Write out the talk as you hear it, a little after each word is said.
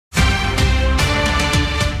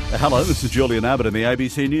Hello, this is Julian Abbott in the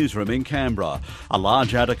ABC Newsroom in Canberra. A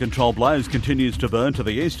large out-of-control blaze continues to burn to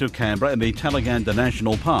the east of Canberra in the Talaganda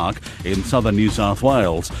National Park in southern New South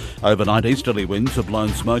Wales. Overnight easterly winds have blown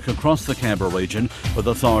smoke across the Canberra region, with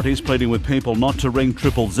authorities pleading with people not to ring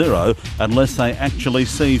 000 unless they actually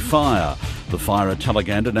see fire. The fire at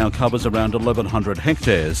Talaganda now covers around 1,100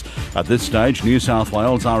 hectares. At this stage, New South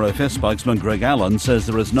Wales RFS spokesman Greg Allen says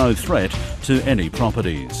there is no threat to any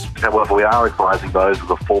properties. However, we are advising those of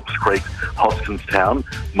the Forbes Creek, Hoskins Town,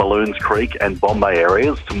 Maloons Creek and Bombay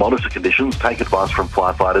areas to monitor conditions, take advice from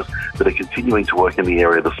firefighters that are continuing to work in the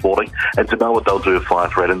area this morning, and to know what they'll do if fire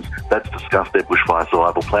threatens. That's discussed their bushfire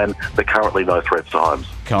survival plan. There are currently no threats to homes.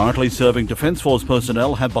 Currently serving Defence Force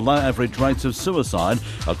personnel have below average rates of suicide,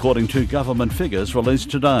 according to government figures released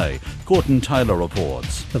today. Courtney Taylor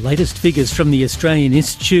reports. The latest figures from the Australian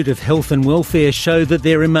Institute of Health and Welfare show that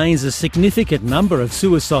there remains a significant number of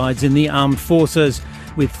suicides in the armed forces,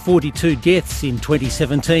 with 42 deaths in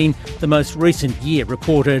 2017, the most recent year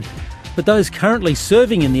reported. But those currently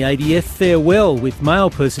serving in the ADF fare well, with male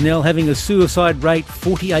personnel having a suicide rate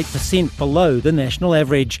 48% below the national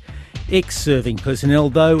average. Ex-serving personnel,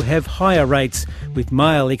 though, have higher rates, with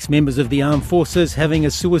male ex-members of the armed forces having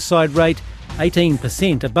a suicide rate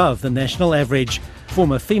 18% above the national average.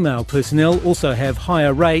 Former female personnel also have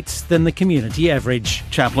higher rates than the community average.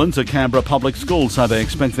 Chaplains at Canberra Public Schools say they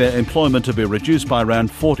expect their employment to be reduced by around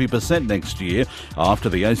 40% next year after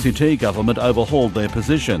the ACT government overhauled their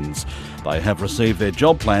positions. They have received their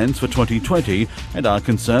job plans for 2020 and are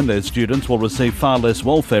concerned their students will receive far less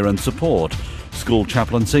welfare and support. School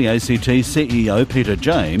Chaplaincy ACT CEO Peter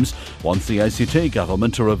James wants the ACT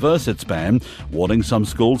government to reverse its ban, warning some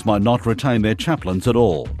schools might not retain their chaplains at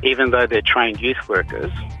all. Even though they're trained youth workers,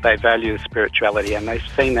 they value spirituality, and they've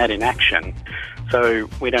seen that in action. So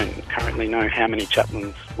we don't currently know how many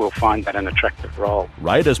chaplains will find that an attractive role.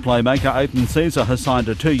 Raiders playmaker Aitan Caesar has signed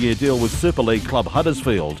a 2-year deal with Super League club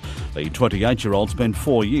Huddersfield. The 28-year-old spent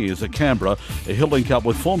 4 years at Canberra. He'll link up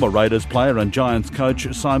with former Raiders player and Giants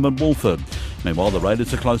coach Simon Woolford. Meanwhile, the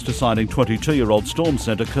Raiders are close to signing 22-year-old Storm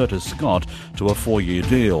centre Curtis Scott to a 4-year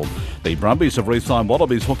deal. The Brumbies have re-signed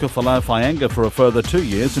Wallabies hooker Folau Fainga'a for a further 2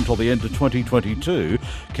 years until the end of 2022.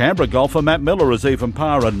 Canberra golfer Matt Miller is even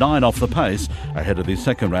par at 9 off the pace ahead of the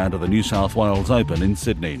second round of the New South Wales Open in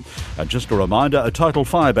Sydney. And just a reminder, a total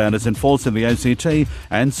fire ban is in force in the ACT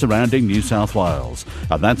and surrounding New South Wales.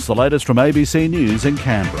 And that's the latest from ABC News in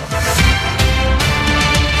Canberra.